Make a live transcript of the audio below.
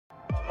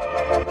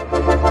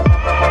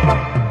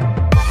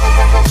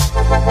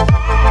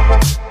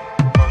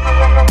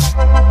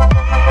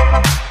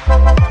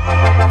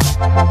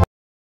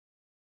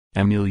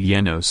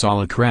Emiliano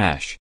Sala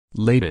crash,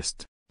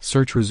 latest,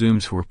 search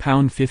resumes for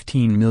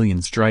 £15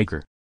 million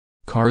striker.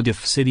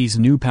 Cardiff City's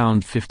new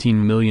 £15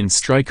 million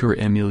striker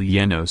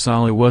Emiliano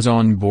Sala was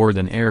on board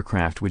an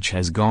aircraft which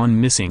has gone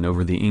missing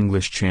over the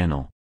English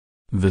Channel.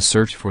 The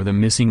search for the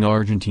missing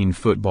Argentine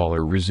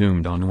footballer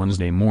resumed on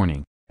Wednesday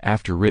morning,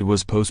 after it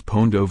was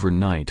postponed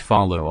overnight.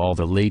 Follow all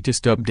the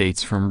latest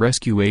updates from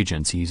rescue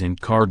agencies in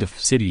Cardiff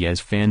City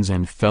as fans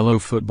and fellow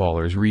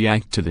footballers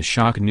react to the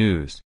shock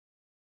news.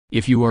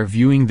 If you are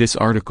viewing this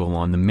article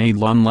on the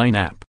Mail Online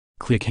app,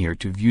 click here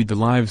to view the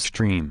live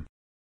stream.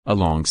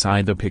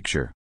 Alongside the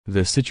picture,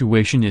 the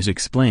situation is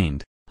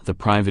explained. The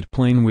private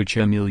plane which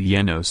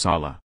Emiliano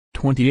Sala,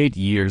 28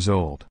 years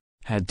old,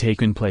 had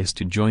taken place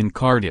to join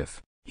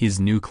Cardiff, his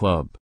new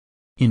club.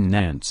 In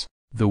Nantes,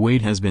 the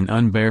wait has been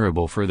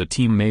unbearable for the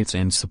teammates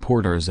and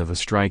supporters of a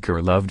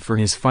striker loved for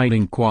his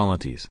fighting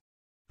qualities.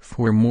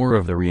 For more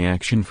of the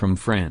reaction from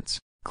France,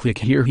 click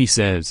here. He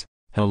says,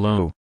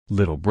 "Hello,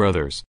 little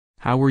brothers,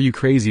 how are you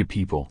crazy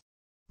people?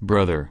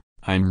 Brother,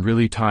 I'm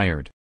really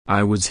tired.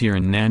 I was here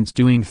in Nantes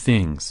doing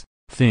things,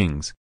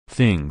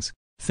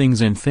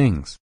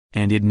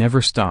 and it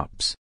never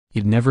stops,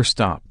 it never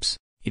stops,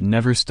 it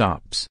never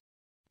stops.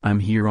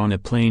 I'm here on a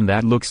plane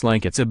that looks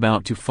like it's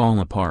about to fall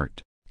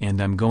apart, and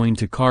I'm going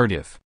to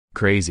Cardiff,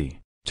 crazy.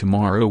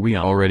 Tomorrow we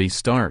already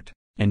start,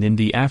 and in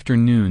the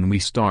afternoon we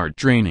start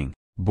training,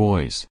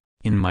 boys,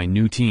 in my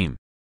new team."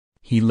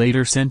 He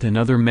later sent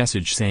another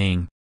message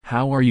saying,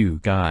 "How are you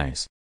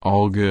guys?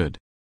 All good?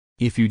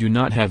 If you do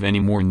not have any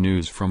more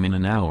news from in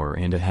an hour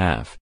and a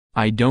half,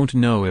 I don't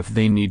know if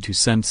they need to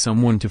send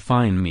someone to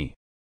find me.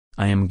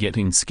 I am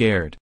getting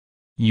scared."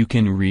 You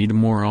can read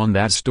more on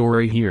that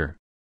story here.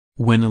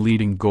 When a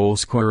leading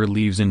goalscorer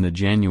leaves in the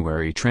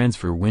January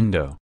transfer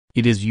window,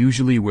 it is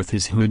usually with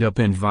his hood up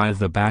and via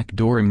the back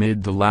door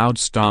amid the loud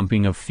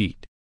stomping of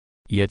feet.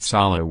 Yet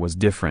Sala was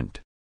different.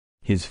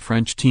 His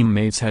French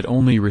teammates had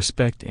only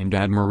respect and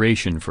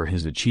admiration for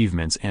his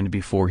achievements, and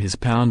before his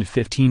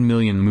 £15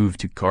 million move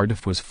to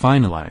Cardiff was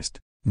finalised,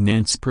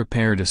 Nantes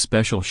prepared a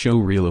special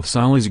showreel of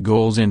Sala's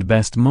goals and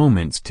best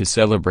moments to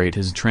celebrate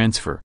his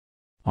transfer.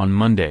 On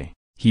Monday,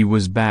 he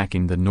was back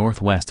in the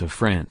northwest of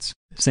France,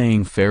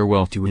 saying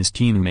farewell to his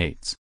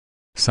teammates.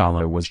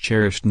 Sala was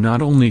cherished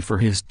not only for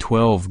his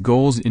 12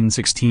 goals in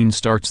 16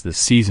 starts this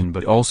season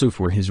but also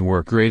for his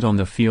work rate on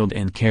the field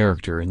and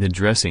character in the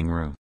dressing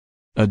room.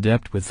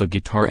 Adept with the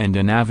guitar and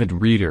an avid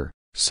reader,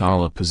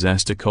 Sala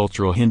possessed a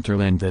cultural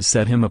hinterland that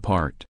set him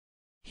apart.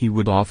 He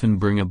would often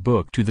bring a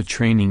book to the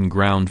training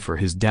ground for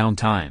his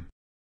downtime.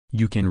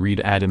 You can read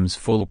Adam's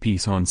full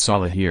piece on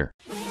Sala here.